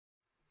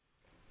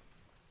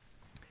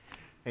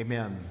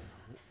Amen.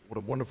 What a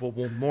wonderful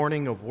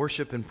morning of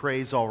worship and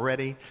praise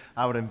already.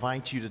 I would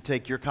invite you to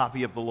take your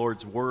copy of the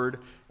Lord's Word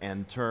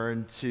and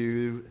turn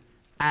to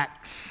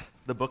Acts,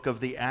 the book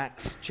of the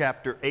Acts,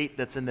 chapter 8,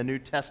 that's in the New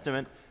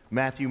Testament.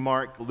 Matthew,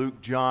 Mark,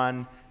 Luke,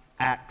 John,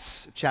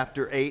 Acts,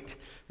 chapter 8.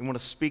 I want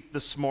to speak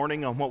this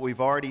morning on what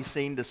we've already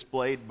seen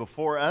displayed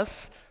before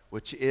us,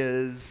 which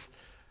is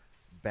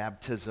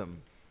baptism.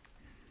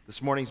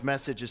 This morning's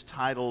message is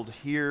titled,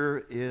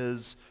 Here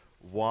is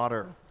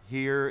Water.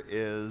 Here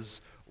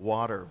is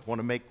water. Want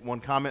to make one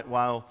comment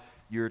while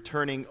you're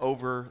turning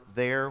over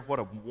there. What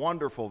a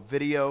wonderful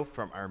video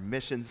from our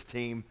missions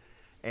team.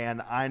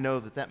 And I know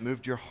that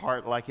moved your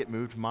heart like it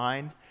moved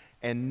mine.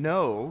 And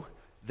know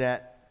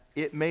that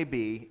it may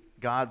be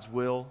God's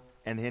will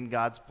and in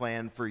God's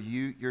plan for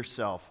you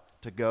yourself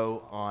to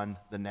go on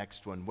the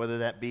next one. Whether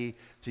that be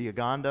to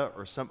Uganda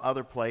or some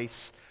other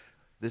place.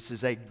 This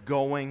is a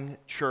going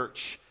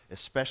church,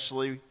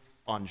 especially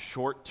on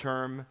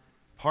short-term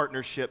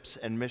partnerships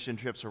and mission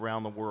trips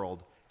around the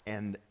world.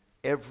 And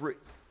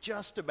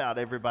just about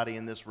everybody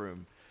in this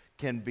room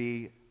can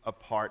be a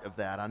part of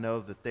that. I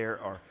know that there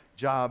are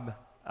job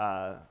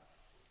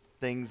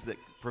things that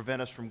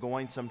prevent us from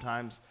going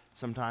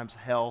sometimes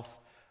health,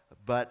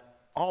 but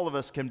all of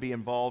us can be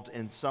involved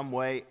in some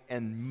way,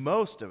 and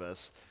most of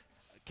us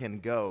can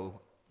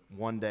go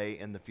one day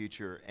in the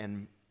future.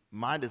 And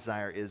my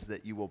desire is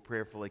that you will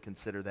prayerfully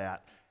consider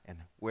that, and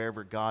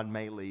wherever God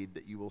may lead,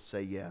 that you will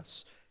say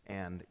yes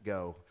and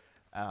go.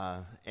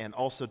 And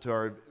also to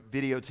our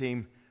video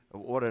team,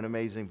 what an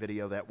amazing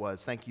video that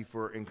was. Thank you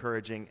for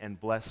encouraging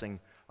and blessing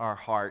our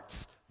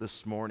hearts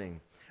this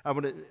morning. I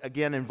want to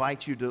again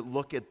invite you to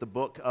look at the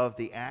book of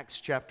the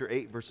Acts, chapter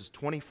 8, verses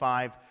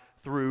 25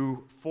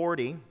 through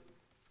 40.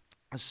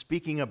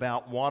 Speaking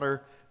about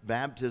water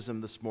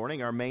baptism this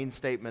morning, our main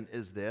statement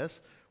is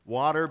this: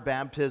 water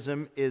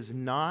baptism is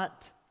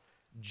not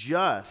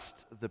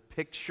just the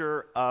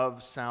picture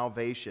of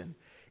salvation.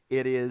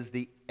 It is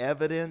the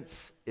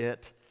evidence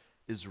it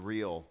is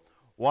real.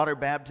 Water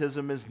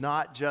baptism is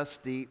not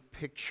just the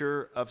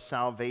picture of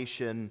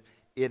salvation,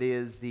 it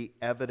is the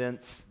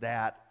evidence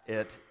that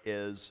it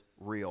is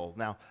real.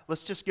 Now,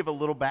 let's just give a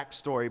little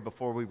backstory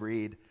before we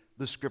read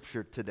the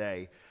scripture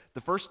today.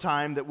 The first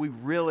time that we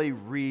really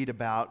read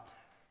about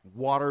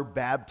water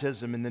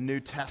baptism in the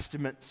New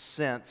Testament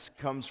sense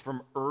comes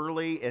from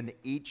early in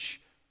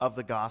each of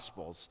the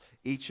Gospels.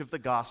 Each of the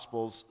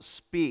Gospels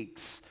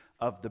speaks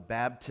of the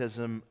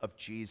baptism of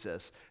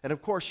Jesus. And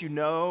of course, you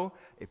know,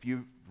 if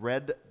you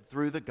read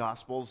through the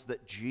Gospels,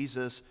 that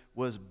Jesus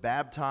was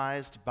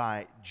baptized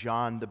by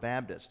John the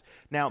Baptist.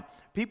 Now,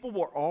 people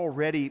were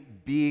already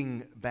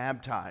being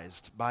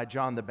baptized by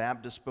John the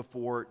Baptist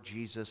before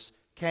Jesus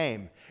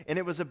came. And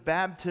it was a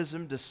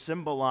baptism to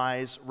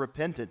symbolize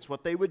repentance.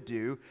 What they would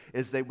do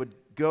is they would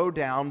go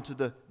down to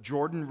the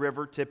Jordan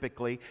River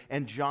typically,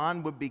 and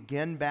John would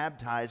begin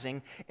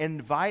baptizing,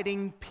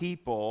 inviting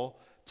people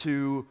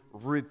to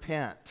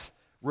repent.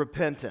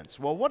 Repentance.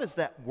 Well, what does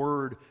that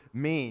word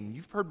mean?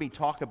 You've heard me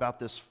talk about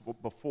this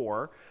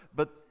before,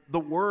 but the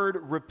word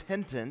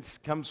repentance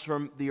comes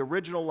from the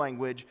original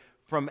language,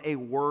 from a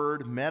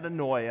word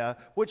metanoia,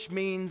 which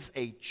means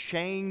a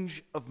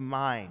change of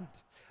mind.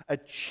 A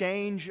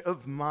change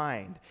of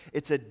mind.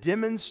 It's a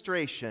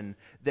demonstration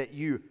that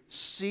you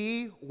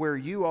see where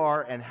you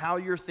are and how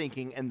you're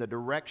thinking and the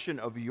direction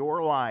of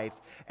your life,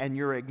 and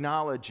you're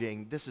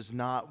acknowledging this is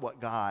not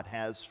what God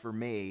has for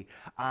me.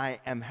 I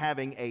am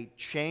having a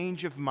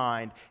change of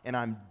mind, and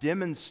I'm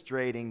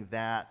demonstrating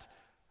that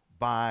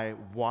by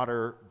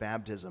water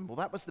baptism. Well,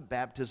 that was the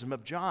baptism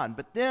of John,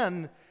 but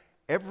then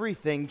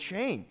everything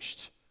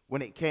changed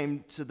when it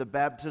came to the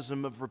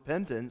baptism of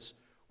repentance,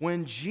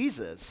 when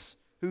Jesus,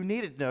 who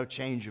needed no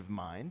change of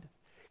mind,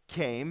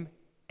 came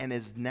and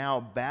is now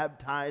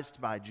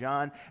baptized by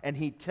John. And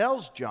he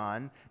tells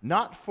John,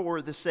 not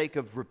for the sake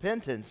of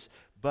repentance,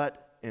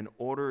 but in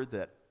order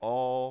that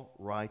all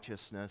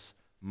righteousness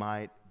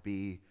might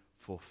be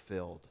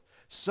fulfilled.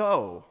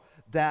 So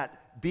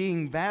that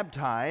being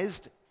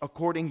baptized,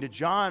 according to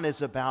John,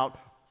 is about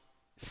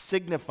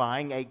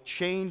signifying a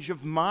change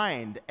of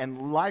mind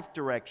and life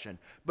direction.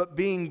 But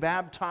being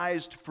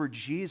baptized for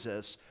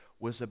Jesus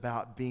was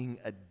about being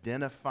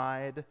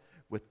identified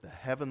with the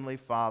Heavenly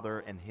Father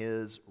and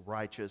His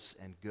righteous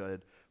and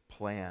good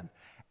plan.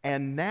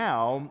 And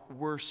now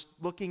we're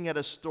looking at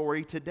a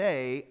story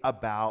today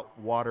about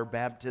water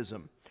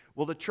baptism.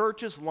 Well, the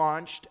church is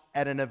launched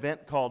at an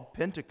event called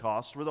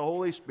Pentecost, where the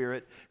Holy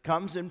Spirit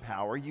comes in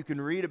power. You can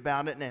read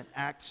about it in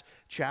Acts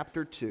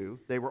chapter 2.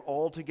 They were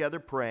all together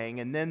praying,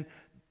 and then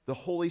the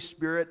Holy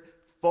Spirit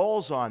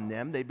falls on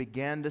them. They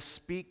began to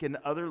speak in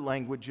other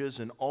languages,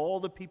 and all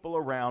the people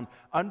around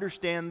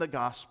understand the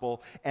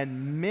gospel,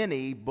 and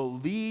many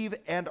believe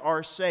and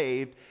are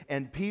saved.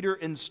 And Peter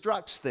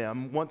instructs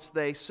them once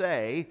they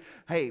say,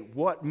 hey,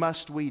 what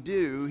must we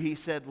do? He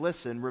said,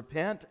 listen,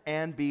 repent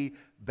and be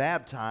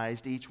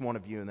baptized, each one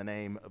of you, in the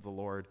name of the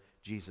Lord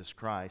Jesus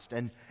Christ.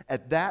 And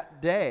at that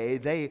day,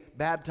 they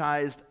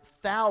baptized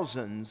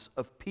thousands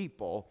of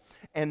people.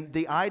 And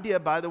the idea,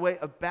 by the way,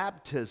 of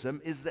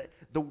baptism is that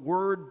the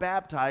word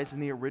baptize in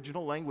the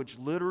original language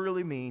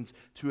literally means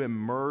to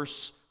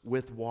immerse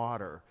with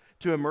water.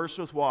 To immerse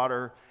with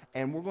water.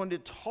 And we're going to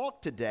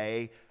talk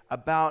today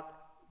about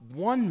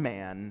one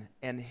man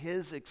and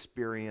his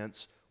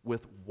experience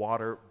with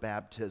water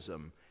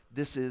baptism.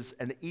 This is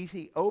an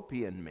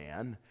Ethiopian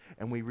man,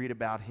 and we read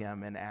about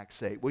him in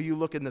Acts 8. Will you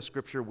look in the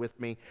scripture with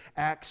me?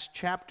 Acts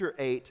chapter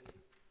 8,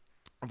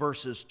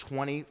 verses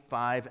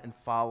 25 and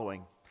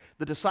following.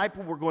 The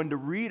disciple we're going to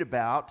read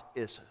about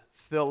is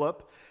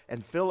Philip,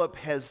 and Philip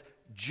has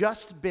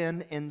just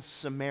been in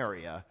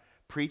Samaria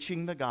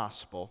preaching the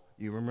gospel.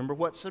 You remember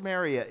what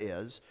Samaria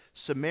is.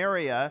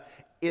 Samaria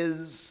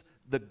is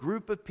the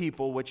group of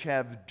people which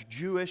have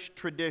Jewish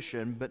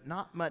tradition, but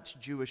not much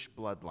Jewish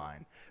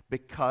bloodline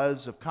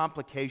because of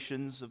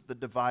complications of the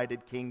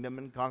divided kingdom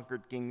and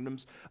conquered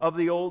kingdoms of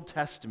the Old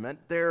Testament.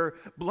 Their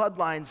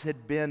bloodlines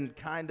had been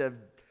kind of,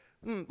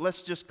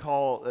 let's just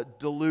call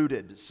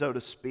diluted, so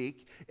to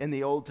speak, in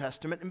the Old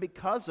Testament. And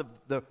because of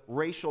the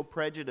racial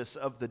prejudice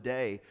of the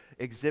day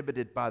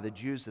exhibited by the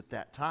Jews at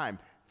that time,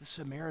 the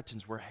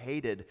Samaritans were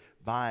hated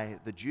by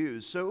the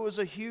Jews. So it was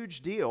a huge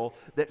deal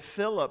that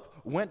Philip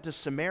went to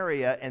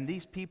Samaria, and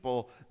these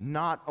people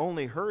not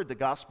only heard the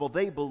gospel,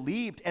 they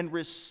believed and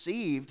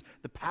received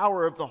the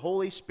power of the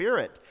Holy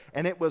Spirit.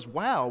 And it was,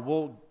 wow,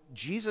 well,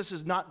 Jesus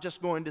is not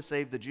just going to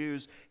save the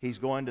Jews, he's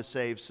going to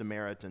save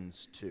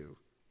Samaritans too.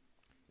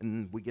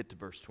 And we get to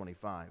verse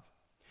 25.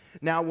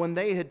 Now, when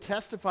they had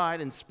testified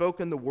and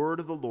spoken the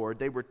word of the Lord,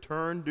 they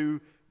returned to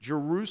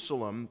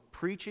Jerusalem,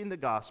 preaching the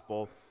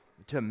gospel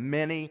to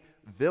many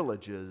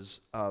villages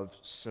of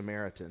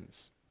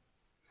Samaritans.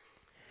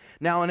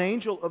 Now an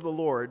angel of the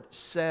Lord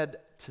said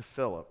to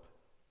Philip,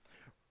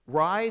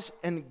 "Rise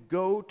and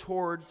go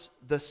towards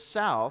the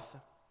south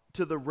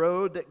to the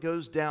road that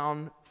goes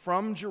down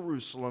from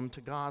Jerusalem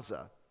to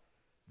Gaza.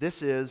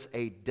 This is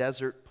a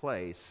desert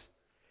place."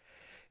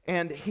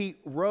 And he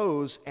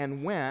rose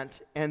and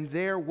went, and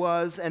there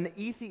was an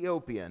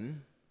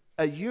Ethiopian,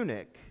 a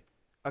eunuch,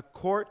 a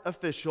court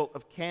official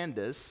of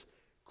Candace,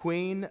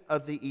 queen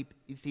of the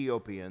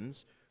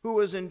Ethiopians, who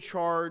was in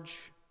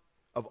charge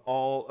of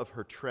all of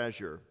her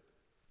treasure.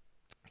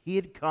 He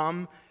had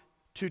come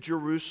to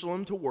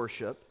Jerusalem to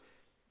worship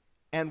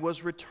and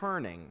was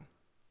returning,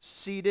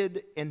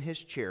 seated in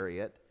his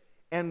chariot,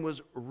 and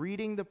was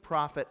reading the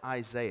prophet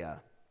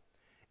Isaiah.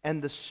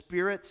 And the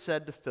Spirit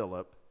said to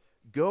Philip,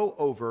 "Go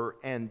over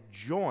and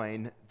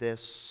join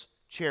this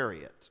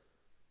chariot."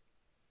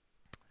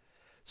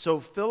 So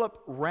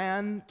Philip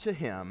ran to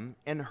him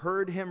and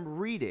heard him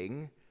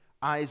reading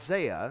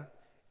Isaiah,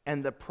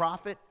 and the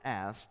prophet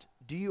asked,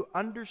 "Do you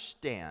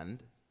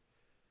understand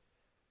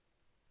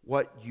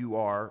what you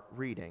are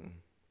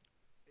reading?"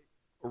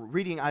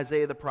 Reading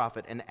Isaiah the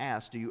prophet and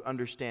asked, "Do you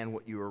understand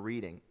what you are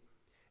reading?"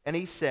 And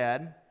he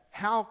said,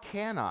 "How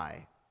can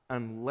I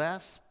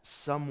unless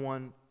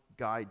someone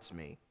guides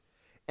me?"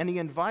 And he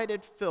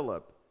invited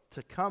Philip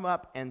to come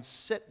up and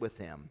sit with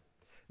him.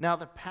 Now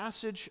the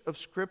passage of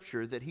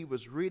scripture that he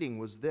was reading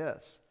was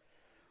this: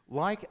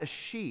 "Like a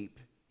sheep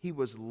he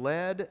was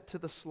led to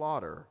the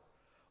slaughter,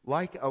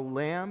 like a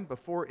lamb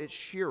before its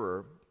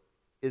shearer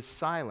is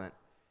silent,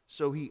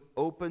 so he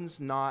opens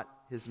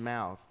not his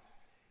mouth.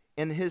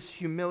 In his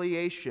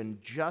humiliation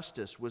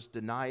justice was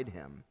denied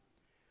him.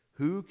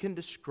 Who can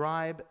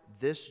describe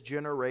this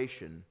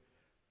generation?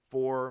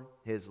 For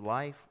his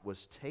life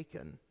was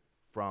taken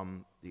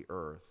from the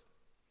earth."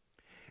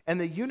 And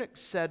the eunuch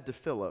said to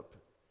Philip,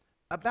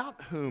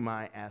 "About whom,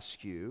 I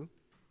ask you,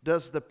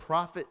 does the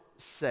prophet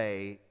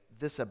say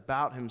this,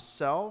 about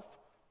himself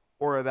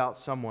or about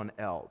someone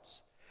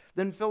else?"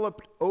 Then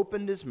Philip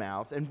opened his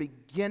mouth, and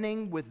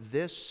beginning with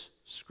this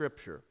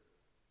scripture,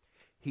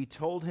 he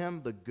told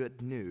him the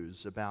good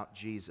news about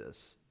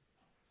Jesus.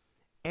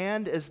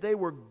 And as they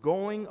were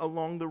going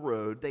along the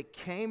road, they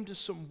came to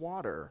some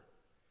water,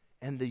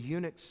 and the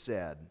eunuch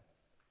said,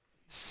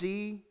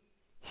 "See,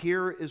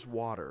 here is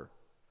water.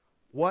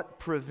 What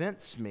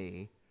prevents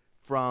me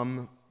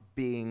from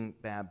being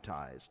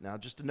baptized?" Now,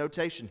 just a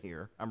notation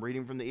here. I'm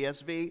reading from the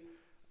ESV.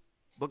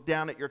 Look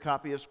down at your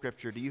copy of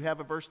Scripture. Do you have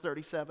a verse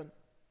 37?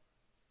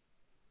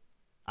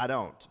 I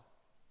don't.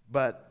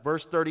 But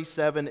verse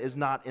 37 is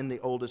not in the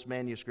oldest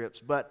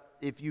manuscripts. But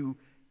if you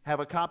have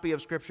a copy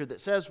of Scripture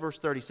that says verse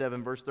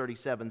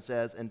 37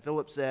 says, "And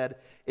Philip said,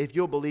 'If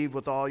you'll believe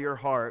with all your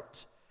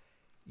heart,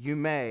 you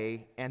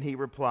may.' And he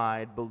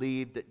replied,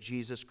 'Believe that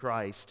Jesus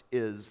Christ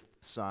is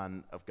the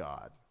Son of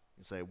God.'"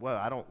 You say, "Well,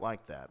 I don't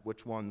like that.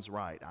 Which one's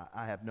right?"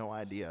 I have no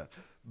idea.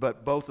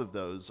 But both of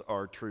those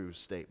are true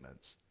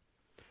statements.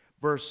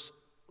 Verse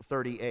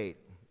 38,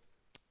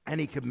 "And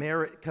he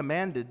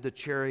commanded the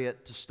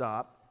chariot to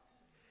stop,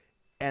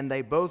 and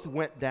they both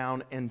went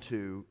down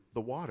into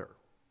the water.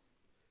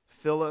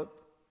 Philip,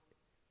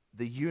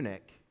 the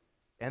eunuch,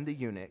 and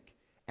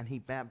he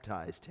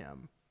baptized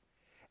him.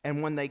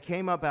 And when they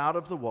came up out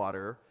of the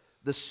water,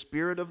 the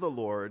Spirit of the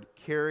Lord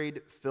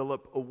carried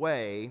Philip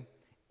away,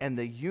 and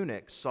the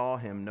eunuch saw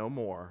him no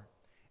more,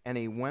 and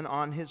he went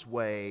on his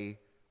way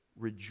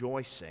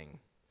rejoicing.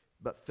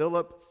 But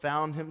Philip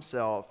found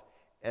himself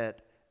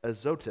at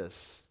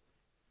Azotus.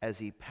 As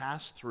he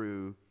passed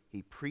through,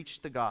 he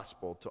preached the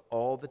gospel to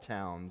all the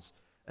towns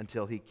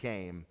until he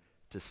came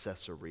to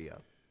Caesarea.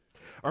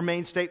 Our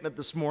main statement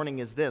this morning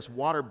is this: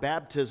 water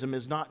baptism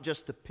is not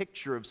just the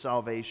picture of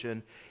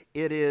salvation,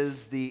 it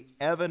is the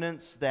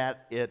evidence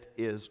that it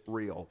is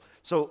real.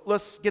 So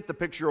let's get the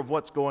picture of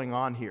what's going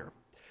on here.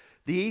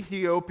 The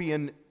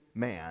Ethiopian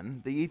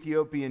man, the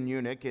Ethiopian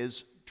eunuch,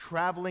 is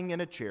traveling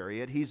in a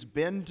chariot. He's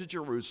been to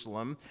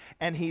Jerusalem,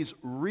 and he's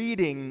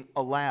reading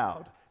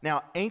aloud.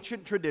 Now,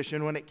 ancient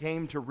tradition when it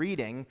came to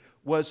reading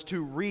was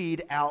to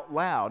read out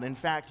loud. In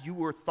fact, you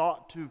were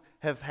thought to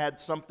have had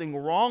something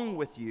wrong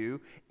with you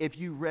if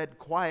you read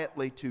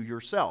quietly to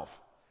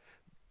yourself,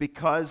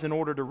 because in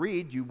order to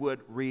read, you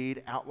would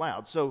read out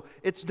loud. So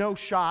it's no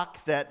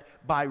shock that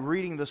by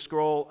reading the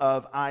scroll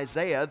of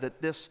Isaiah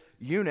that this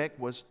eunuch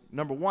was,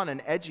 number one,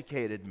 an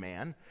educated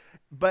man,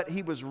 but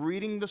he was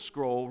reading the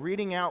scroll,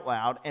 reading out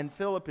loud, and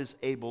Philip is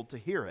able to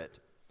hear it.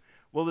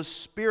 Well, the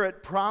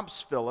Spirit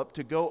prompts Philip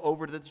to go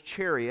over to the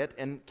chariot,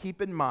 and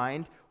keep in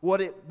mind what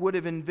it would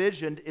have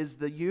envisioned is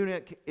the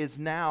eunuch is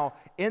now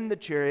in the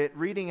chariot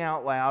reading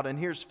out loud, and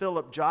here's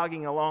Philip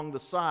jogging along the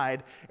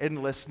side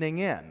and listening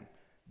in,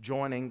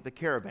 joining the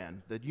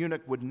caravan. The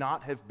eunuch would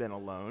not have been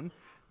alone.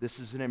 This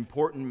is an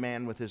important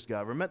man with his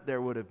government.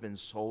 There would have been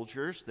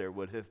soldiers. There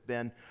would have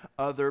been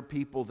other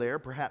people there,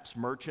 perhaps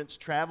merchants,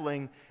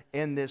 traveling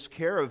in this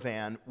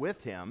caravan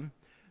with him.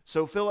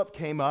 So Philip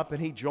came up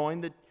and he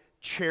joined the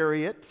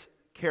chariot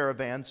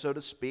caravan, so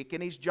to speak,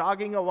 and he's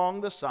jogging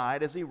along the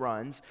side as he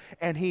runs,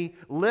 and he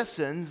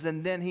listens,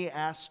 and then he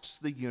asks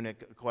the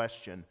eunuch a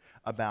question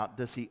about,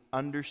 does he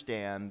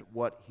understand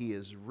what he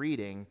is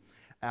reading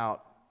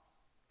out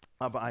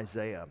of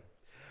Isaiah?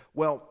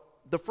 Well,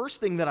 the first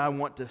thing that I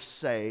want to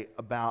say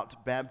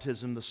about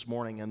baptism this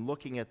morning and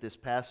looking at this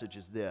passage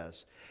is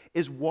this: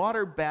 is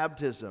water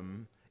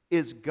baptism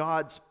is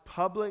God's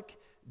public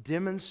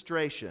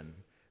demonstration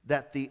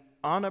that the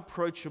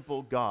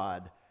unapproachable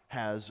God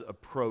has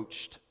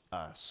approached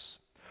us.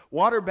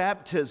 Water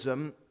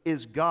baptism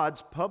is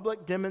God's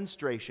public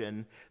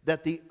demonstration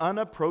that the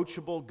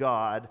unapproachable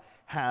God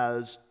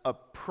has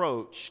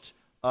approached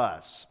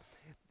us.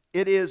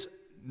 It is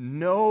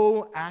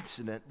no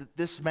accident that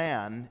this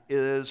man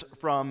is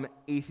from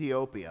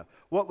Ethiopia.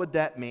 What would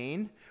that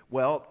mean?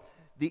 Well,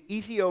 the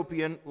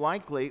Ethiopian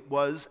likely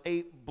was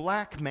a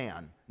black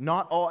man.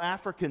 Not all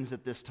Africans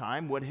at this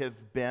time would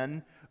have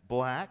been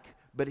black,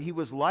 but he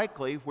was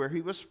likely, where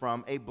he was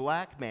from, a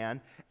black man,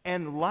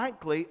 and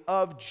likely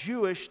of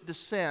Jewish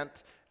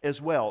descent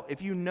as well.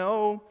 If you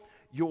know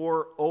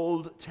your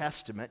Old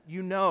Testament,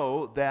 you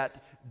know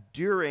that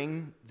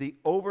during the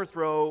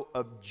overthrow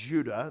of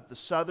Judah, the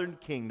southern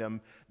kingdom,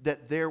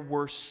 that there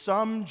were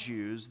some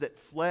Jews that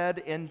fled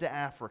into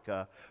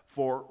Africa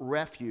for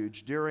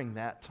refuge during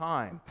that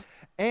time.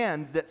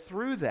 And that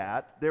through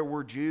that, there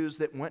were Jews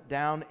that went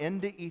down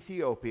into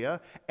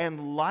Ethiopia,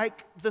 and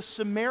like the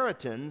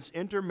Samaritans,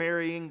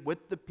 intermarrying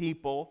with the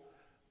people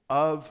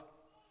of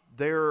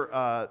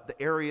the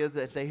area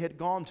that they had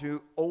gone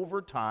to,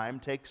 over time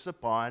takes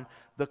upon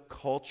the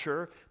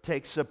culture,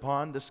 takes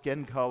upon the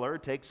skin color,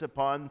 takes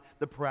upon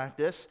the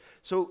practice.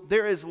 So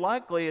there is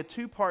likely a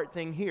two-part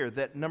thing here,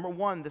 that number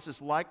one, this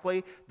is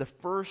likely the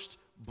first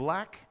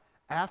black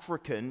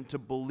African to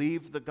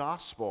believe the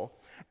gospel.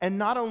 And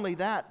not only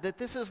that, that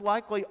this is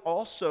likely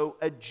also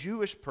a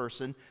Jewish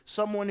person,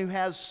 someone who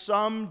has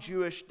some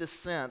Jewish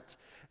descent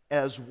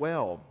as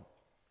well.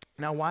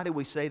 Now, why do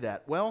we say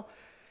that? Well,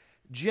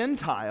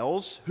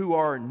 Gentiles who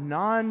are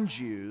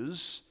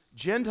non-Jews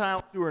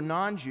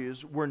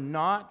were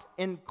not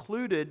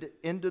included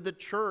into the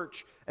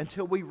church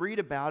until we read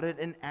about it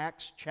in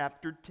Acts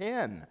chapter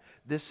 10.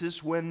 This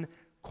is when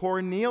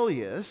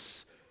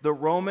Cornelius, the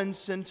Roman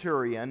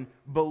centurion,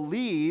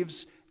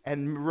 believes,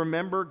 and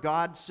remember,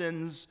 God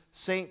sends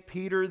St.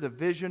 Peter the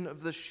vision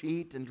of the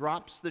sheet and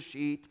drops the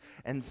sheet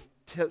and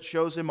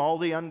shows him all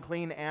the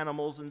unclean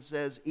animals and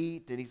says,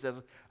 eat. And he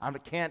says, I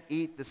can't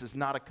eat. This is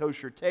not a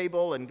kosher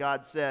table. And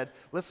God said,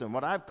 listen,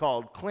 what I've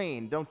called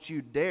clean, don't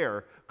you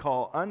dare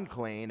call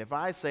unclean. If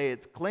I say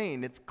it's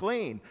clean, it's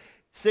clean.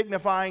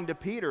 Signifying to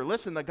Peter,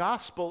 listen, the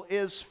gospel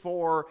is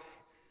for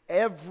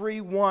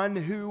everyone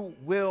who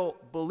will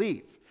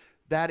believe.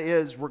 That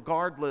is,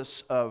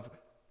 regardless of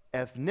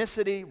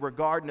ethnicity,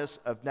 regardless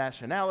of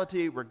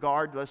nationality,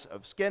 regardless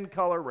of skin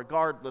color,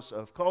 regardless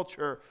of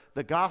culture,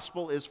 the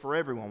gospel is for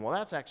everyone. Well,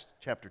 that's Acts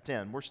chapter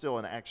 10. We're still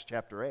in Acts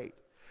chapter 8.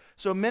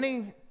 So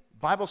many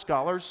Bible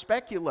scholars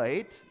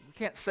speculate, you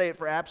can't say it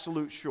for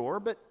absolute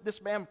sure, but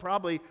this man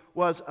probably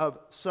was of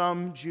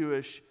some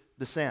Jewish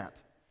descent,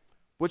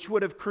 which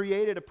would have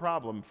created a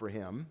problem for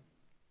him.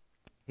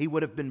 He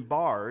would have been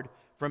barred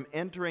from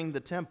entering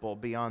the temple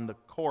beyond the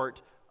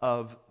court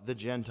of the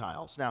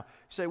Gentiles. Now,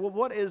 you say, well,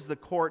 what is the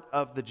court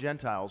of the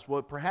Gentiles?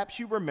 Well, perhaps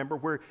you remember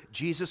where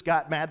Jesus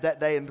got mad that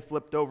day and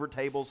flipped over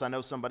tables. I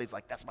know somebody's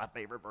like, that's my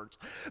favorite verse.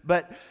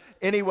 But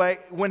anyway,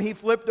 when he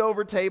flipped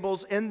over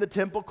tables in the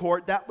temple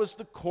court, that was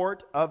the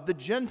court of the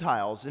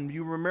Gentiles. And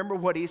you remember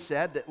what he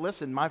said, that,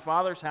 listen, my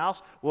Father's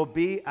house will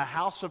be a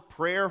house of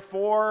prayer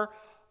for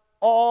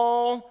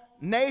all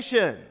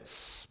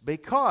nations,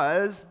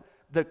 because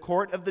the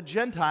court of the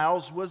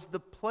Gentiles was the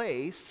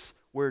place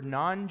where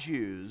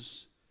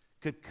non-Jews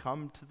could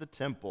come to the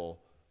temple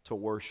to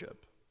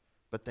worship,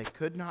 but they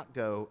could not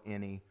go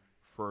any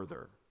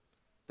further.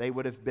 They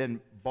would have been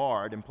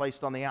barred and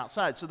placed on the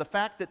outside. So the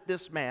fact that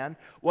this man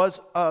was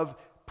of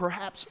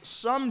perhaps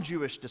some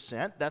Jewish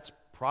descent, that's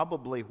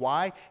probably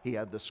why he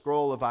had the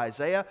scroll of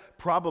Isaiah,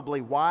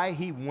 probably why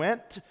he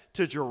went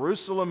to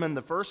Jerusalem in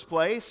the first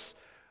place,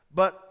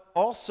 but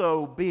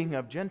also being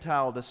of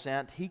Gentile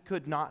descent, he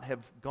could not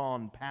have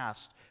gone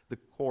past the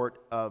court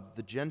of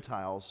the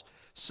Gentiles.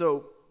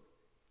 So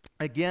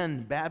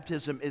again,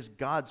 baptism is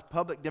God's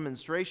public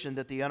demonstration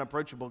that the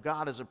unapproachable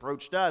God has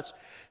approached us.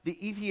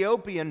 The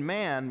Ethiopian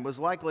man was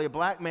likely a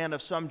black man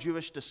of some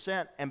Jewish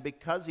descent, and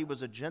because he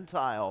was a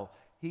Gentile,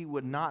 he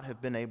would not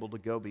have been able to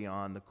go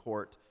beyond the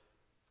court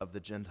of the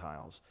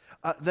Gentiles.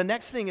 The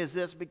next thing is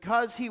this: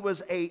 because he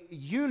was a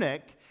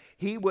eunuch,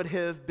 he would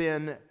have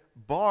been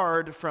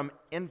barred from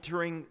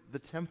entering the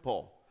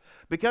temple.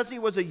 Because he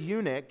was a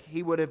eunuch,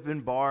 he would have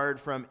been barred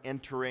from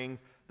entering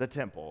the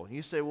temple.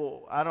 You say,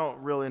 well, I don't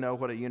really know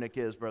what a eunuch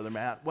is, Brother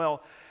Matt.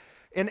 Well,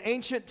 in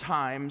ancient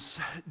times,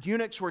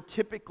 eunuchs were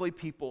typically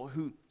people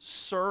who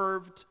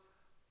served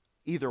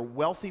either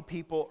wealthy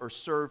people or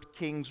served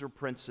kings or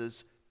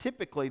princes.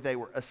 Typically, they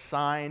were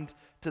assigned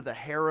to the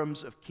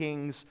harems of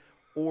kings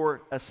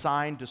or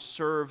assigned to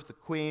serve the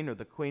queen or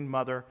the queen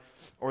mother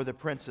or the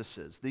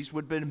princesses. These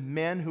would have been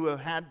men who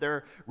have had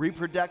their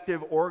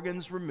reproductive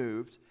organs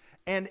removed,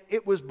 and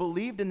it was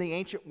believed in the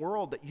ancient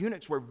world that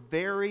eunuchs were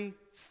very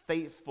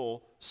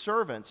faithful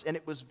servants, and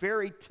it was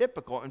very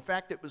typical. In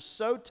fact, it was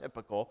so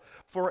typical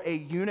for a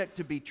eunuch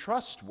to be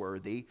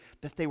trustworthy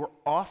that they were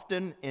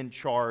often in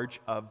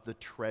charge of the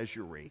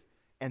treasury.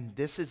 And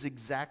this is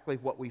exactly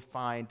what we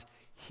find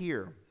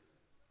here.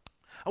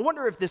 I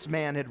wonder if this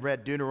man had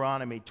read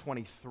Deuteronomy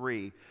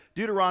 23.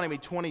 Deuteronomy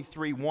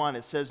 23:1,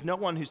 it says, "No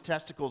one whose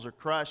testicles are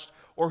crushed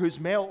or whose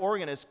male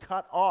organ is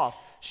cut off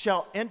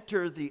shall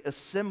enter the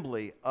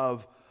assembly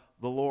of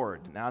the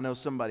Lord." Now, I know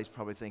somebody's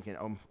probably thinking,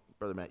 oh,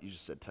 Brother Matt, you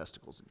just said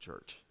testicles in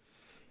church.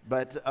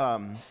 But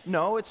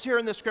no, it's here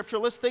in the Scripture.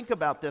 Let's think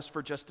about this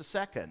for just a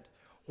second.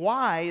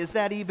 Why is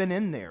that even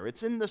in there?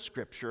 It's in the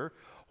Scripture.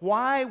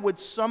 Why would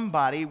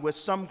somebody with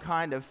some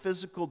kind of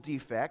physical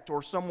defect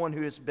or someone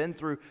who has been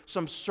through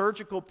some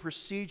surgical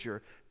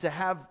procedure to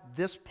have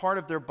this part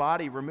of their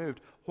body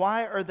removed,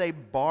 why are they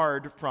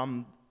barred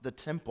from the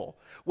temple?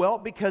 Well,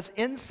 because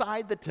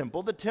inside the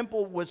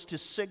temple was to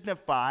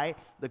signify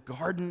the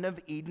Garden of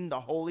Eden, the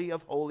Holy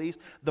of Holies,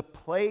 the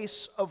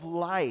place of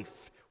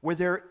life where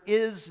there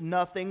is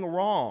nothing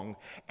wrong.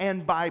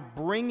 And by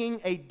bringing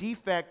a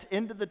defect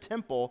into the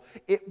temple,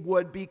 it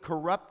would be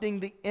corrupting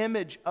the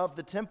image of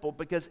the temple,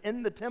 because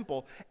in the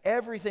temple,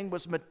 everything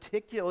was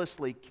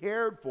meticulously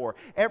cared for.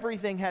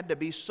 Everything had to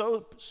be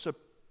so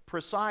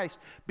precise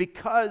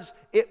because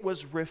it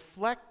was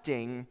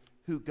reflecting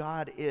who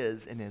God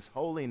is in His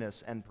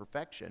holiness and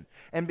perfection.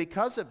 And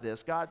because of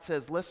this, God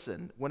says,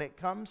 listen, when it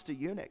comes to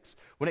eunuchs,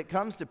 when it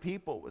comes to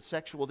people with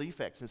sexual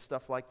defects and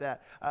stuff like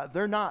that,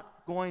 they're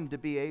not going to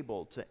be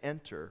able to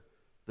enter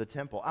the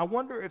temple. I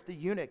wonder if the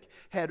eunuch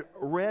had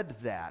read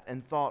that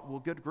and thought, well,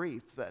 good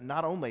grief, that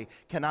not only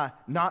can I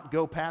not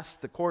go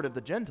past the court of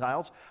the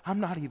Gentiles, I'm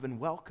not even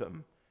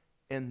welcome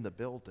in the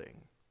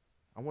building.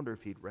 I wonder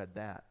if he'd read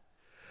that.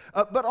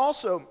 But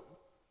also,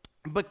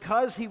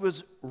 because he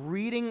was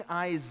reading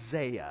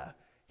Isaiah,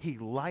 he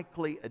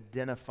likely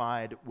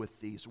identified with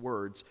these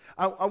words.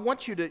 I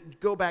want you to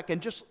go back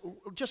and just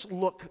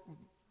look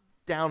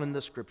down in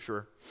the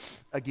Scripture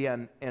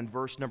again in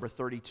verse number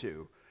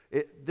 32.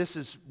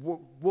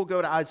 We'll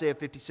go to Isaiah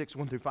 56,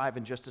 1 through 5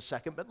 in just a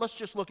second, but let's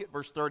just look at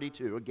verse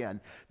 32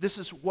 again. This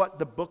is what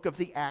the book of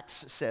the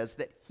Acts says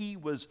that he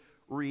was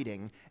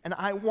reading. And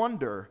I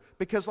wonder,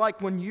 because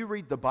like when you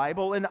read the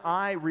Bible and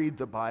I read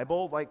the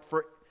Bible, like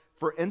for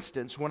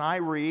instance, when I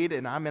read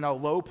and I'm in a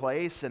low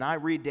place and I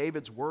read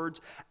David's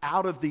words,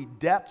 "Out of the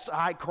depths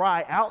I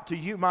cry out to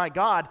you, my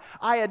God,"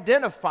 I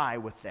identify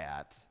with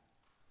that.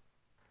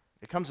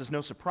 It comes as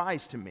no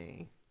surprise to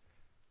me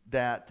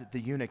that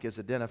the eunuch is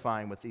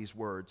identifying with these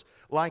words.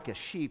 Like a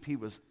sheep, he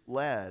was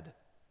led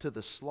to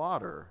the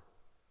slaughter.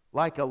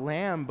 Like a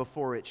lamb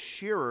before its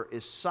shearer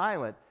is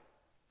silent,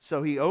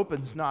 so he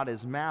opens not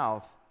his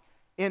mouth.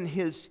 In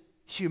his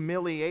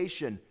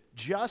humiliation,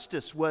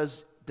 justice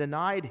was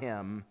denied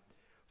him.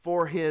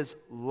 For his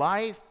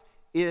life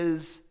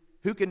is,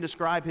 who can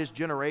describe his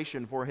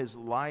generation? For his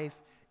life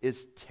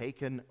is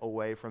taken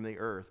away from the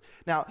earth.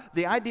 Now,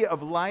 the idea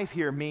of life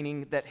here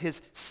meaning that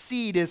his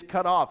seed is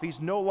cut off. He's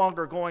no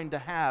longer going to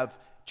have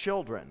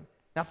children.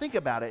 Now think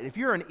about it. If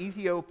you're an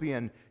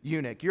Ethiopian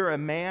eunuch, you're a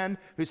man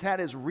who's had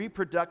his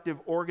reproductive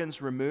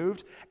organs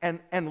removed,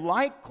 and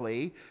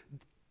likely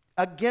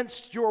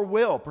against your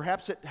will.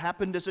 Perhaps it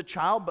happened as a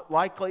child, but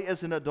likely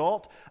as an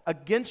adult.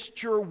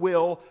 Against your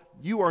will,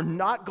 you are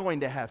not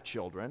going to have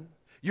children.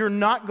 You're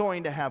not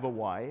going to have a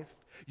wife.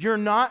 You're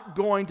not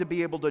going to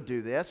be able to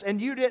do this, and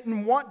you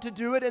didn't want to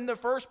do it in the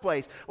first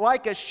place.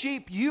 Like a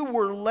sheep, you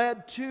were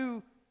led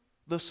to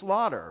the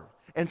slaughter,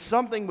 and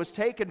something was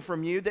taken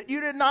from you that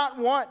you did not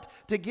want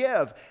to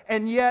give,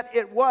 and yet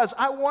it was.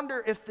 I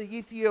wonder if the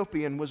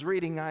Ethiopian was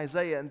reading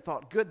Isaiah and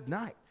thought, good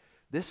night,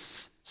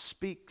 this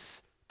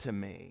speaks to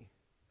me.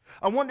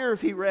 I wonder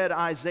if he read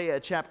Isaiah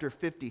chapter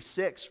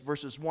 56,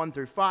 verses 1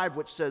 through 5,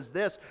 which says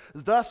this,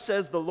 thus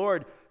says the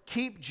Lord,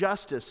 keep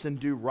justice and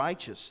do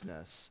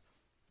righteousness.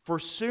 For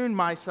soon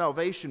my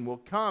salvation will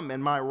come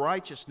and my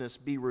righteousness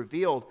be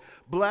revealed.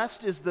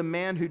 Blessed is the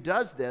man who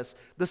does this,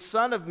 the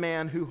Son of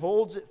Man who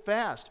holds it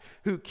fast,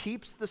 who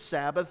keeps the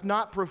Sabbath,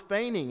 not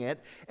profaning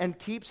it, and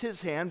keeps his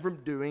hand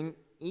from doing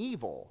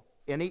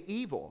any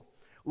evil.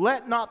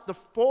 Let not the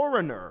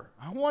foreigner,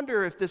 I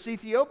wonder if this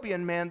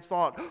Ethiopian man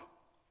thought,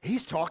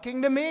 he's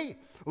talking to me.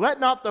 Let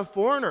not the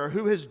foreigner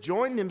who has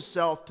joined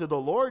himself to the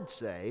Lord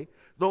say,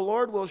 the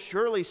Lord will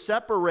surely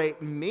separate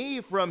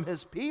me from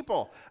his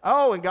people.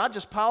 Oh, and God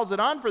just piles it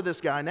on for this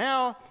guy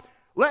now.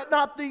 Let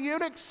not the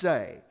eunuch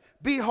say,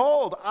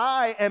 behold,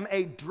 I am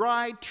a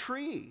dry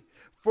tree.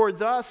 For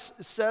thus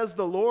says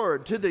the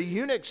Lord to the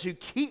eunuchs who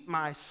keep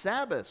my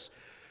Sabbaths,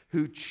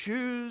 who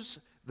choose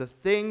the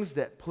things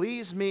that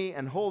please me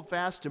and hold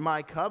fast to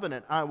my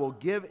covenant, I will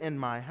give in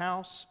my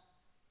house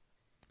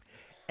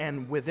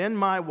and within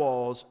my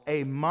walls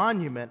a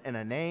monument and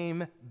a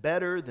name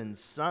better than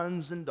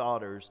sons and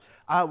daughters.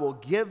 I will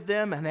give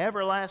them an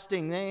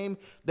everlasting name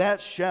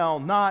that shall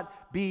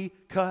not be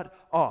cut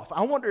off.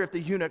 I wonder if the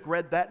eunuch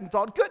read that and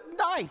thought, good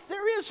night,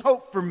 there is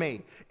hope for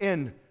me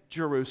in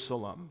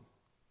Jerusalem.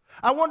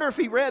 I wonder if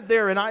he read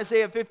there in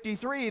Isaiah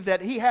 53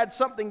 that he had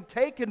something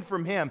taken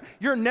from him.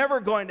 You're never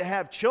going to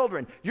have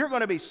children. You're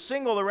going to be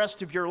single the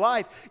rest of your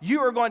life. You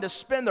are going to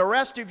spend the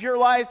rest of your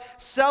life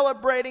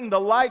celebrating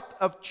the life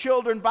of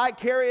children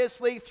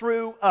vicariously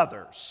through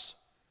others.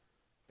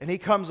 And he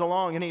comes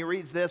along and he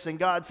reads this, and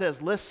God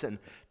says, listen,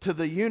 to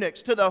the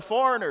eunuchs, to the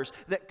foreigners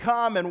that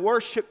come and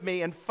worship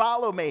me and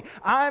follow me,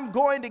 I'm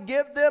going to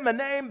give them a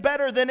name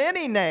better than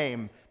any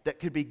name that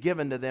could be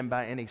given to them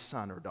by any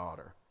son or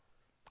daughter.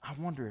 I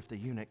wonder if the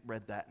eunuch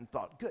read that and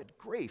thought, good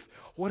grief,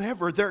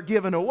 whatever they're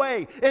giving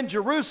away in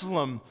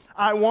Jerusalem,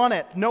 I want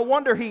it. No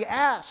wonder he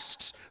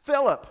asks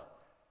Philip,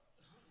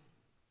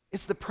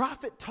 is the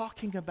prophet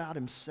talking about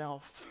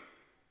himself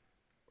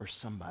or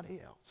somebody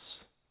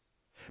else?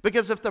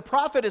 Because if the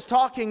prophet is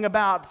talking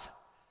about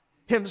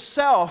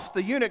himself,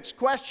 the eunuch's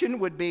question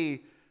would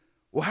be,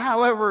 well,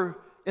 however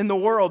in the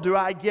world do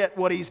I get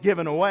what he's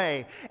given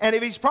away? And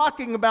if he's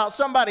talking about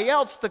somebody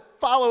else, the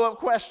follow-up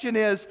question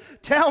is,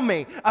 tell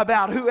me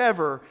about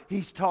whoever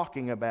he's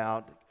talking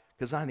about,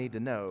 because I need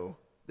to know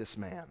this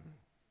man.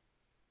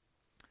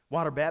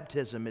 Water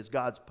baptism is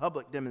God's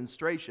public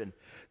demonstration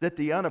that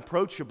the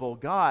unapproachable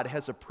God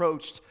has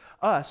approached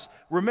us.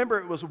 Remember,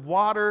 it was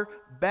water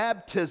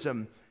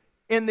baptism.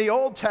 In the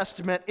Old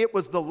Testament, it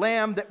was the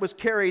lamb that was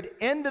carried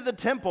into the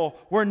temple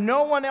where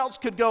no one else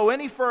could go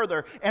any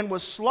further and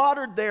was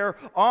slaughtered there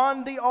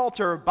on the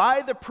altar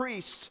by the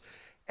priests.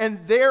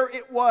 And there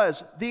it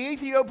was. The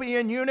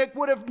Ethiopian eunuch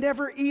would have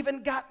never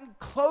even gotten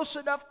close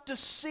enough to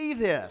see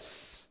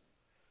this.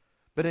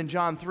 But in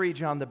John 3,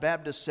 John the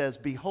Baptist says,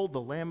 behold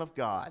the Lamb of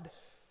God,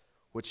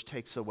 which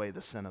takes away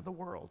the sin of the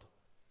world.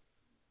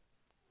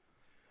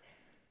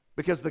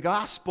 Because the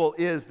gospel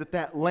is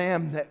that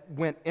lamb that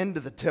went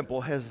into the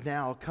temple has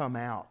now come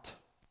out.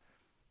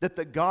 That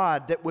the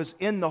God that was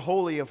in the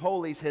Holy of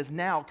Holies has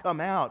now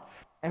come out.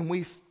 And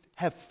we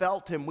have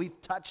felt him,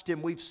 we've touched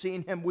him, we've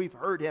seen him, we've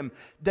heard him.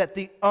 That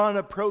the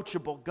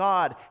unapproachable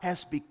God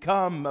has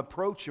become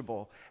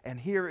approachable. And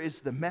here is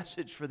the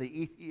message for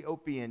the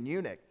Ethiopian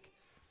eunuch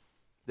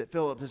that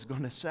Philip is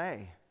going to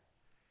say.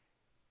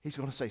 He's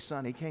going to say,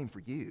 son, he came for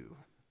you.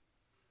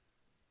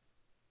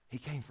 He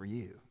came for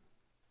you.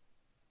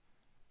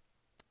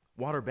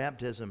 Water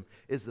baptism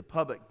is the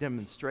public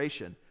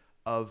demonstration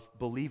of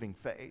believing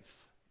faith.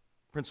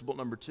 Principle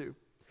number 2.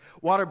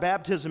 Water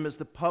baptism is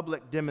the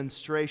public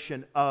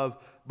demonstration of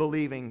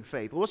believing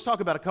faith. Well, let's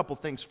talk about a couple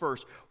things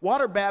first.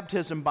 Water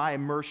baptism by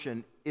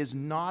immersion is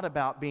not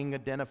about being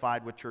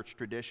identified with church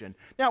tradition.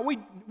 Now, we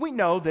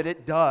know that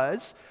it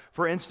does.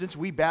 For instance,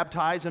 we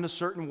baptize in a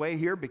certain way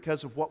here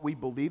because of what we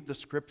believe the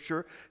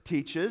Scripture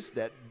teaches,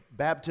 that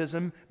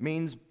baptism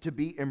means to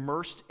be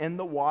immersed in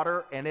the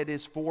water, and it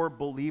is for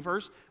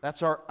believers.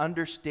 That's our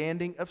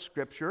understanding of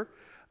Scripture.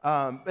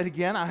 But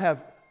again, I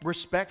have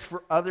respect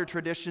for other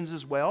traditions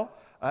as well.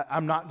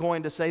 I'm not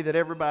going to say that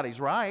everybody's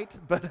right,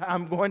 but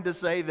I'm going to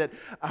say that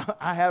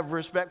I have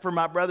respect for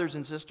my brothers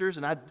and sisters,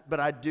 but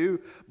I do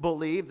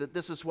believe that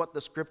this is what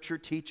the Scripture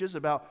teaches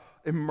about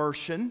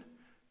immersion.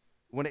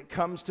 when it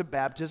comes to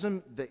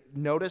baptism,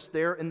 notice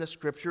there in the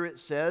scripture it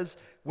says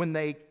when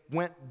they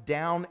went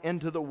down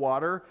into the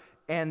water,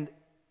 and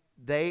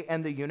they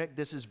and the eunuch,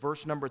 this is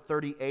verse number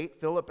 38,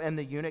 Philip and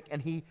the eunuch,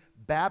 and he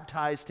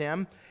baptized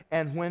him.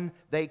 And when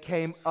they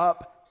came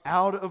up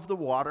out of the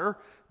water,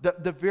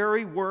 the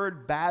very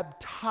word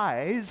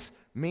baptize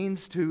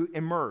means to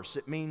immerse.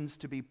 It means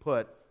to be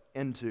put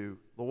into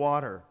the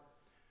water.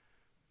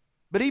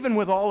 But even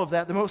with all of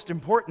that, the most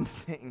important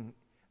thing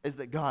is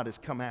that God has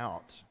come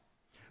out.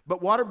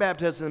 But water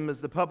baptism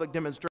is the public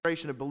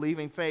demonstration of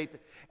believing faith.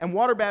 And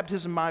water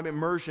baptism by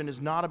immersion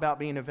is not about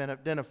being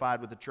identified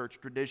with the church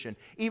tradition,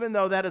 even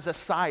though that is a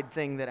side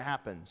thing that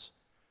happens.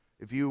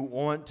 If you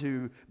want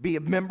to be a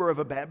member of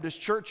a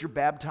Baptist church, you're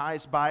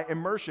baptized by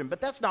immersion.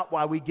 But that's not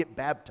why we get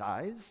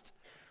baptized.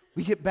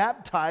 We get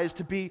baptized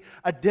to be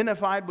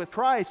identified with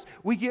Christ.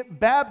 We get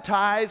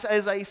baptized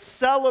as a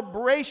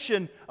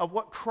celebration of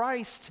what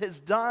Christ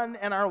has done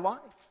in our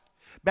life.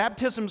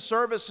 Baptism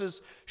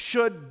services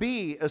should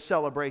be a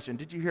celebration.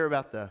 Did you hear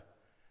about the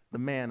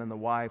man and the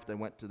wife that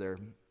went to their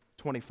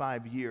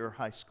 25-year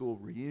high school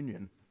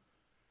reunion?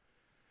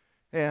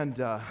 And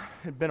it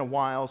had been a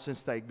while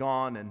since they'd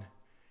gone, and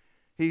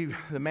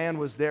the man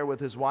was there with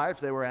his wife.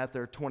 They were at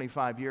their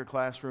 25-year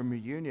classroom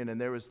reunion,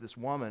 and there was this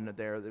woman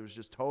there that was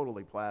just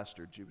totally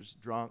plastered. She was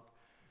drunk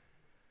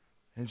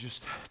and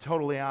just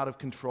totally out of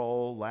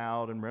control,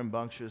 loud and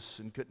rambunctious,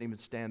 and couldn't even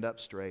stand up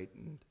straight.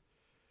 And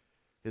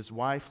his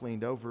wife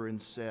leaned over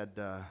and said,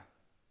 "You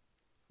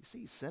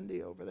see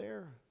Cindy over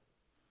there?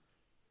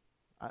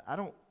 I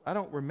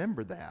don't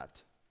remember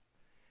that."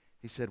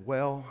 He said,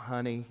 "Well,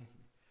 honey,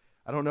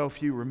 I don't know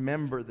if you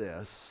remember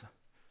this,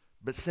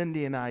 but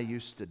Cindy and I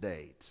used to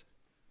date.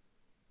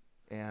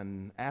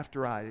 And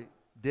after I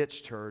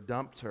ditched her,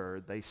 dumped her,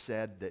 they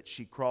said that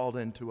she crawled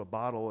into a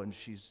bottle and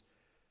she's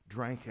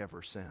drank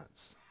ever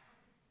since."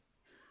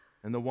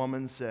 And the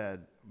woman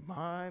said,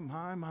 My,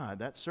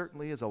 that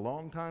certainly is a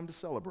long time to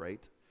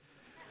celebrate.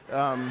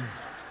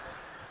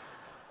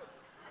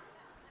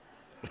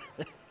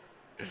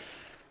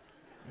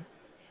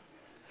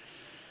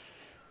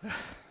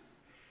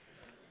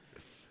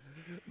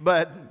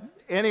 But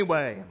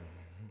anyway,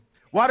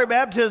 water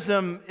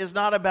baptism is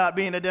not about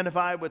being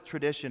identified with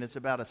tradition. It's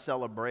about a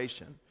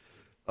celebration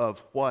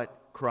of what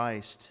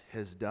Christ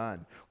has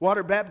done.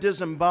 Water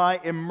baptism by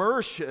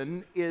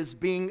immersion is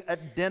being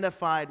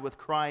identified with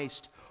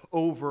Christ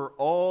over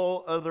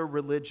all other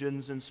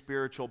religions and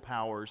spiritual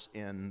powers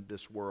in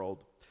this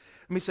world.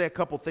 Let me say a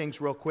couple things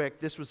real quick.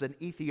 This was an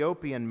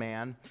Ethiopian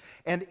man,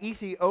 and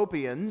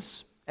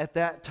Ethiopians at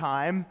that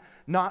time,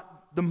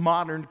 not the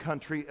modern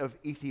country of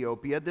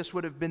Ethiopia, this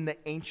would have been the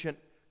ancient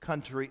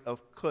country of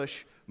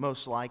Cush,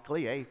 most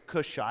likely, a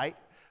Cushite.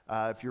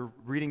 If you're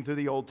reading through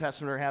the Old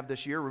Testament or have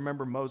this year,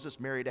 remember Moses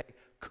married a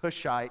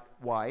Cushite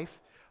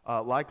wife.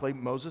 Likely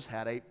Moses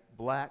had a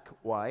black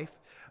wife.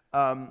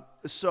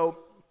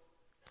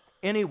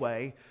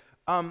 Anyway,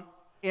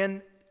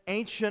 in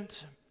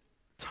ancient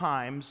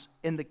times,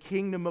 in the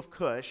kingdom of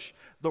Cush,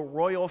 the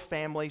royal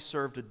family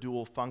served a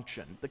dual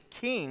function. The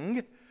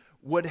king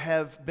would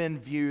have been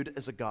viewed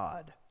as a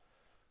god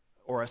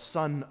or a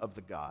son of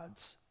the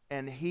gods,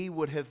 and he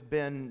would have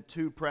been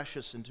too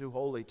precious and too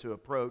holy to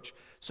approach.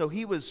 So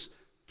he was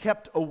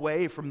kept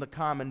away from the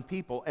common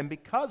people, and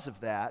because of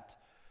that,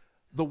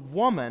 the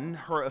woman,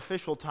 her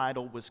official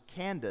title was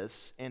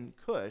Candace in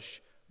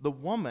Cush, the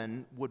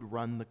woman would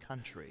run the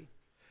country.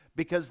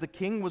 Because the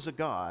king was a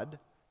god,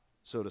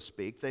 so to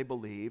speak, they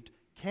believed,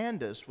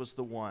 Candace was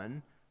the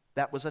one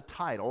that was a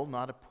title,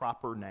 not a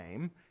proper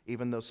name,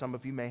 even though some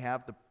of you may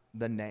have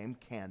the name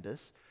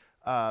Candace.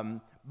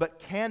 But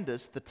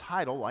Candace, the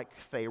title, like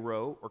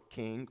Pharaoh or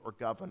king or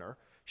governor,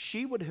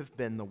 she would have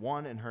been the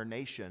one in her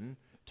nation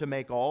to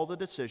make all the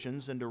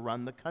decisions and to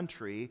run the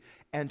country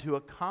and to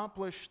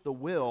accomplish the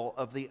will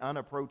of the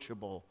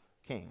unapproachable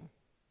king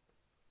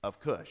of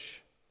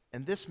Cush.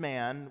 And this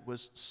man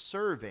was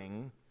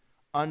serving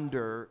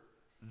under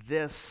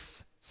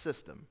this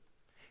system.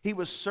 He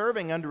was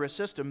serving under a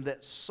system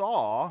that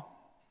saw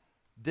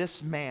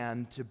this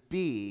man to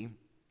be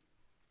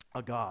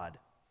a god.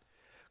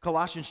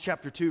 Colossians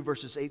chapter 2,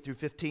 verses 8 through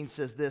 15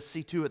 says this,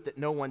 "See to it that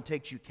no one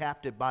takes you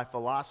captive by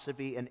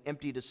philosophy and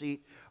empty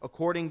deceit,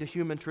 according to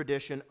human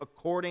tradition,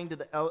 according to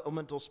the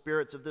elemental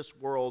spirits of this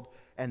world,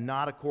 and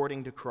not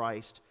according to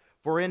Christ.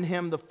 For in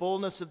him the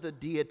fullness of the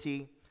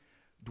deity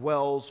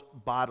dwells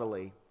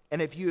bodily.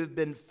 And if you have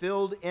been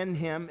filled in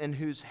him, in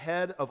whose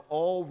head of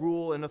all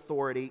rule and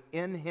authority,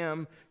 in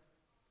him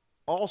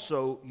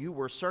also you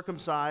were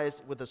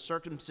circumcised with a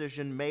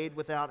circumcision made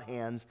without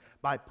hands,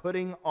 by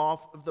putting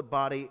off of the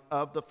body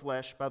of the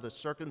flesh by the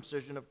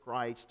circumcision of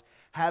Christ,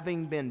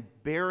 having been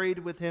buried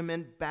with him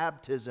in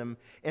baptism,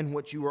 in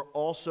which you were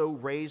also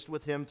raised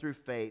with him through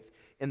faith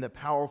in the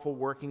powerful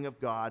working of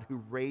God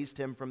who raised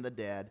him from the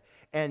dead.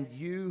 And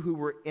you who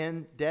were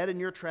dead in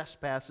your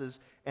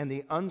trespasses and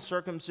the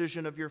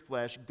uncircumcision of your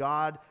flesh,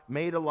 God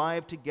made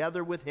alive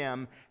together with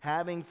him,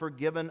 having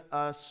forgiven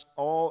us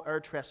all our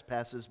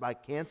trespasses by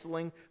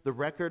canceling the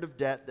record of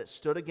debt that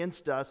stood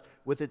against us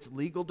with its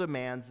legal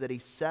demands that he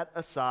set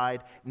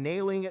aside.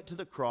 Nailing it to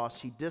the cross,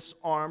 he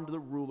disarmed the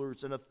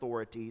rulers and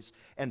authorities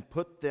and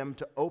put them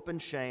to open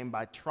shame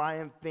by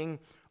triumphing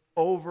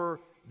over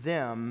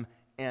them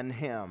in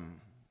him.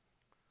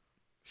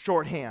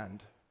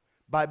 Shorthand,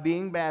 by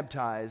being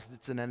baptized,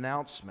 it's an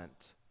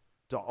announcement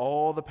to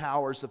all the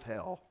powers of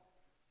hell.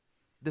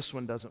 This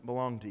one doesn't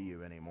belong to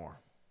you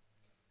anymore.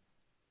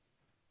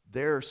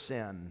 Their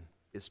sin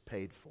is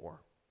paid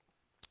for.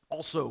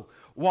 Also,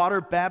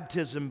 water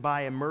baptism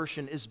by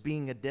immersion is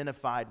being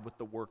identified with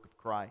the work of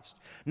Christ.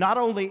 Not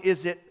only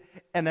is it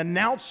an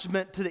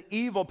announcement to the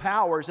evil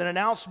powers, an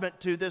announcement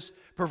to this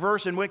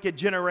perverse and wicked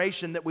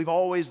generation that we've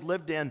always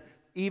lived in,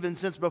 even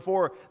since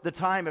before the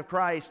time of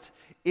Christ,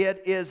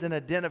 it is an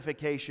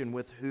identification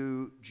with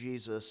who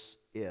Jesus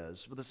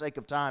is. For the sake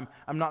of time,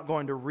 I'm not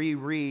going to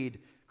reread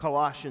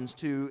Colossians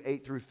 2,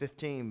 8 through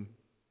 15,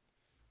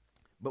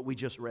 but we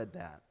just read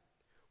that.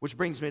 Which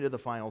brings me to the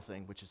final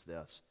thing, which is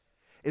this,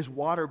 is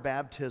water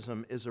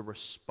baptism is a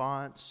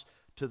response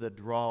to the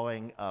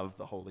drawing of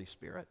the Holy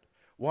Spirit.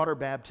 Water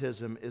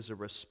baptism is a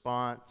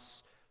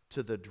response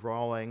to the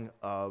drawing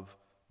of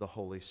the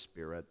Holy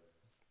Spirit.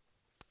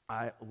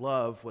 I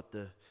love what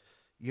the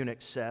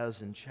eunuch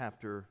says in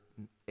chapter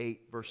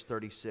 8, verse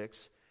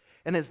 36.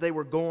 And as they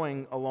were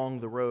going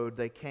along the road,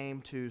 they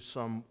came to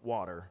some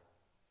water.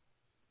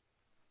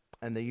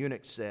 And the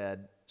eunuch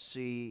said,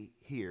 "See,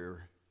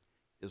 here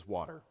is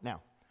water."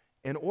 Now,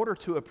 in order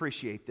to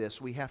appreciate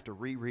this, we have to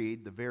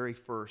reread the very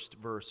first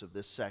verse of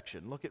this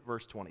section. Look at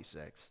verse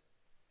 26.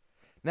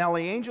 Now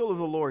the angel of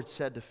the Lord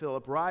said to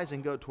Philip, "Rise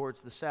and go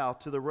towards the south,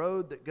 to the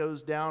road that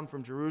goes down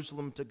from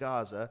Jerusalem to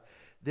Gaza.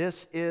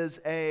 This is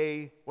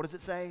a," what does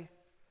it say?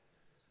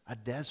 A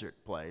desert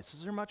place.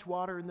 Is there much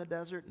water in the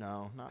desert?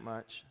 No, not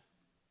much.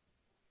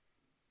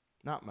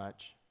 Not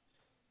much.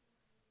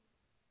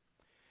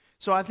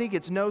 So I think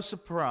it's no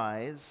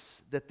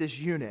surprise that this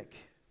eunuch,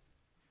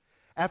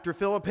 after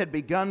Philip had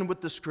begun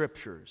with the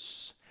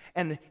Scriptures,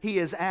 and he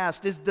is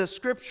asked, is the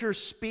Scripture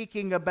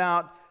speaking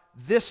about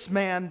this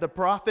man, the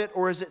prophet,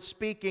 or is it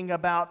speaking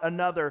about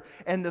another?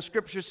 And the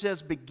Scripture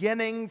says,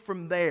 beginning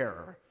from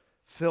there,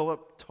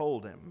 Philip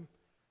told him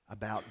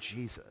about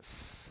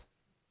Jesus.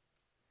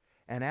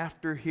 And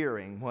after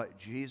hearing what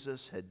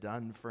Jesus had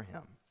done for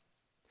him,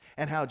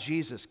 and how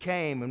Jesus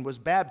came and was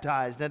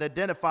baptized and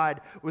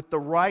identified with the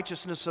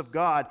righteousness of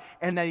God,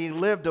 and that he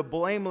lived a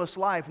blameless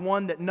life,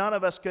 one that none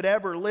of us could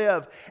ever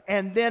live,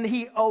 and then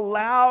he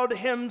allowed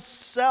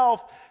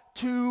himself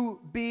to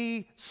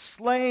be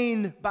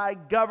slain by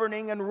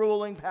governing and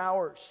ruling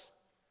powers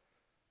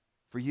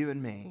for you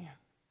and me.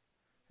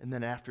 And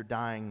then after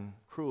dying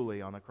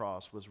cruelly on the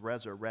cross, was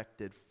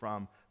resurrected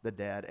from the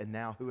dead. And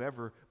now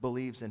whoever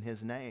believes in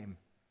his name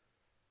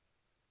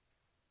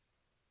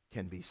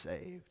can be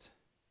saved.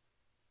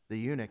 The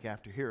eunuch,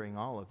 after hearing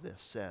all of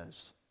this,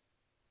 says,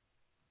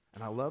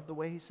 and I love the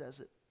way he says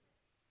it,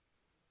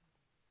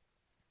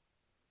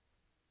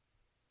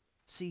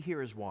 "See,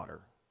 here is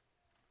water.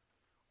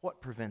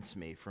 What prevents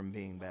me from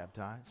being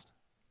baptized?"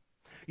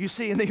 You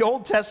see, in the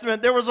Old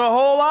Testament, there was a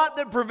whole lot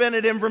that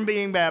prevented him from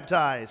being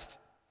baptized.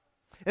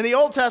 In the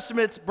Old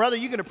Testament, it's, brother,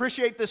 you can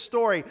appreciate this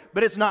story,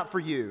 but it's not for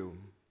you.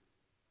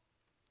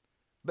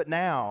 But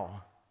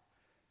now,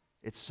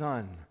 it's,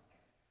 son,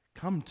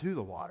 come to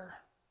the water.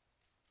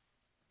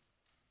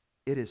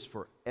 It is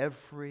for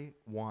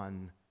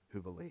everyone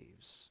who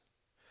believes.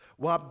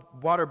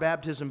 Water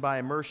baptism by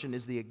immersion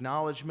is the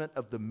acknowledgement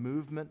of the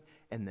movement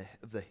and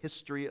the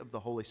history of the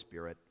Holy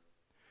Spirit.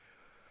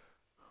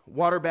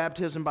 Water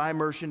baptism by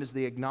immersion is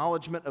the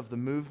acknowledgement of the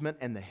movement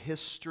and the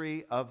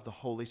history of the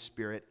Holy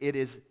Spirit. It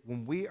is,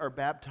 when we are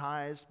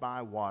baptized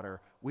by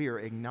water, we are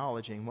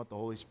acknowledging what the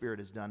Holy Spirit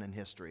has done in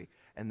history.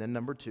 And then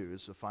number two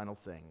is the final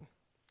thing.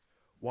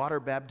 Water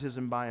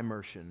baptism by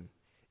immersion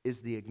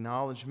is the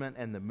acknowledgement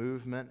and the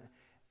movement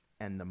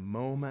and the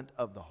moment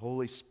of the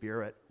Holy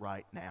Spirit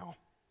right now.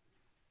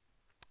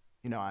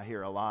 You know, I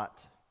hear a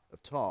lot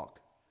of talk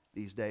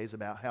these days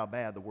about how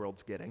bad the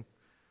world's getting.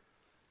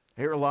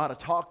 I hear a lot of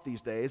talk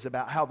these days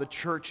about how the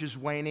church is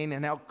waning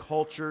and how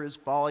culture is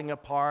falling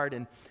apart,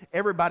 and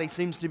everybody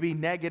seems to be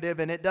negative,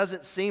 and it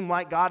doesn't seem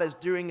like God is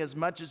doing as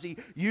much as he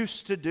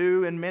used to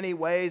do in many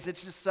ways.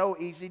 It's just so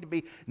easy to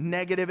be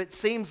negative. It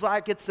seems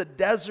like it's a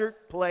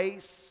desert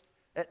place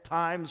at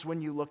times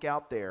when you look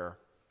out there.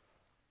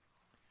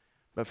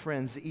 But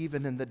friends,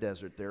 even in the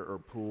desert, there are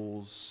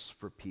pools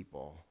for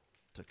people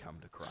to come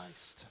to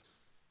Christ.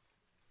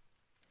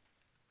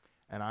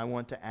 And I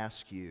want to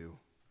ask you,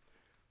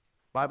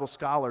 Bible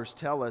scholars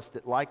tell us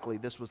that likely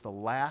this was the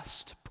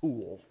last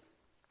pool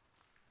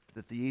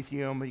that the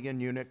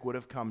Ethiopian eunuch would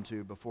have come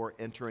to before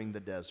entering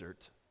the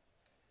desert.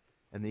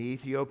 And the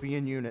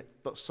Ethiopian eunuch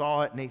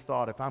saw it and he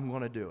thought, if I'm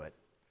going to do it,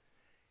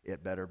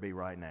 it better be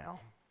right now.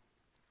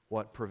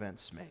 what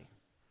prevents me?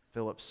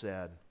 Philip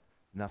said,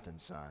 nothing,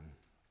 son.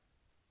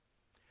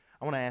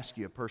 I want to ask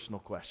you a personal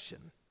question.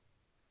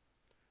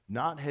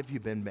 Not have you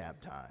been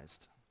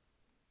baptized,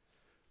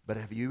 but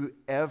have you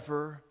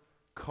ever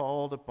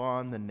called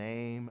upon the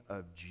name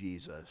of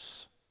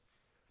Jesus,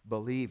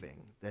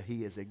 believing that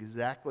he is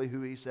exactly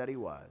who he said he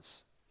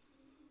was,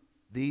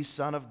 the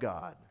Son of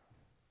God,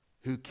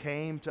 who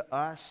came to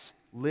us,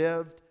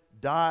 lived,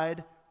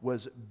 died,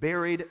 was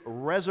buried,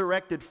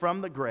 resurrected from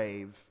the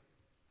grave,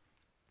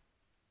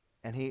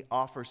 and he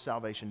offers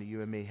salvation to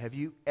you and me? Have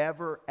you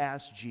ever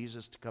asked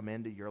Jesus to come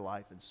into your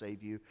life and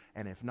save you?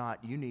 And if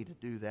not, you need to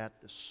do that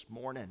this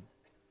morning.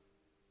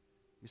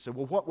 You say,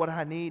 well, what would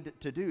I need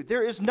to do?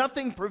 There is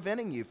nothing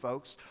preventing you,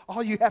 folks.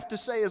 All you have to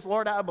say is,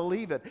 Lord, I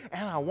believe it,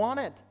 and I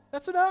want it.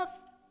 That's enough.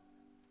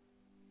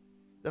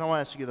 Then I want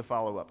to ask you the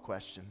follow-up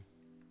question.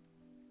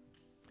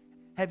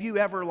 Have you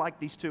ever, like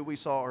these two we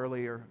saw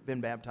earlier,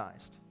 been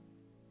baptized?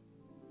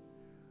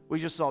 We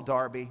just saw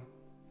Darby.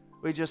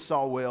 We just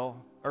saw Will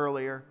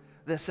earlier.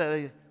 They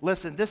said,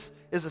 listen, this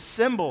is a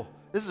symbol.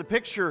 This is a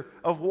picture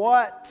of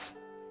what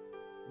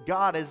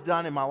God has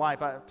done in my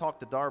life. I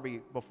talked to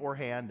Darby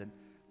beforehand, and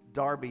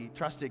Darby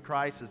trusted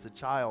Christ as a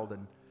child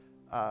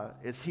and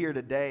is here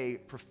today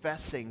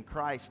professing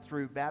Christ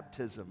through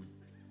baptism.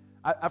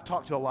 I've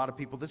talked to a lot of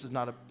people. This is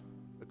not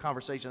a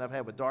conversation I've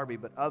had with Darby,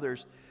 but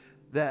others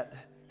that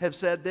have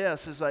said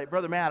this. Is like,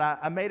 Brother Matt,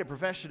 I made a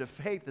profession of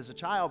faith as a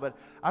child, but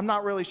I'm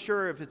not really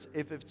sure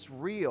if it's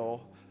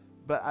real,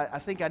 but I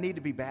think I need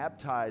to be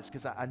baptized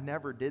because I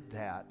never did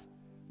that.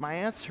 My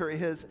answer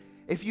is,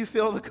 if you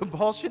feel the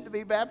compulsion to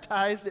be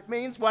baptized, it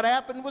means what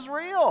happened was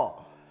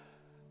real.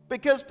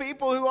 Because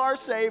people who are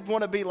saved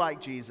want to be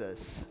like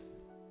Jesus.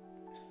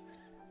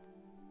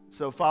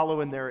 So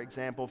following their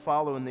example,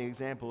 following the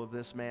example of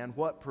this man,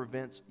 what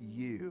prevents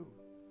you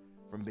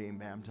from being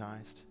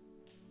baptized?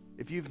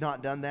 If you've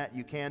not done that,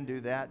 you can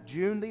do that.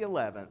 June the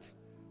 11th,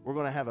 we're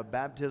going to have a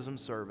baptism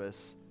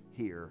service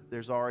here.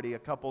 There's already a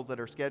couple that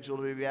are scheduled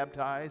to be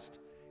baptized,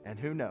 and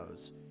who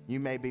knows, you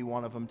may be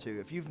one of them too.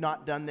 If you've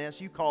not done this,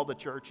 you call the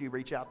church, you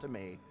reach out to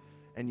me,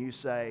 and you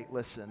say,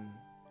 listen,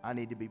 I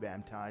need to be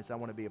baptized. I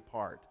want to be a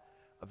part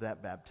of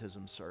that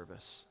baptism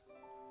service.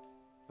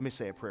 Let me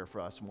say a prayer for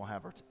us, and we'll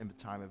have our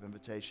time of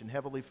invitation.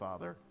 Heavenly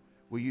Father,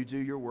 will you do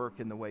your work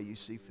in the way you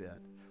see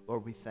fit?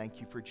 Lord, we thank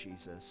you for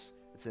Jesus.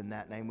 It's in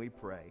that name we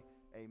pray.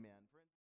 Amen.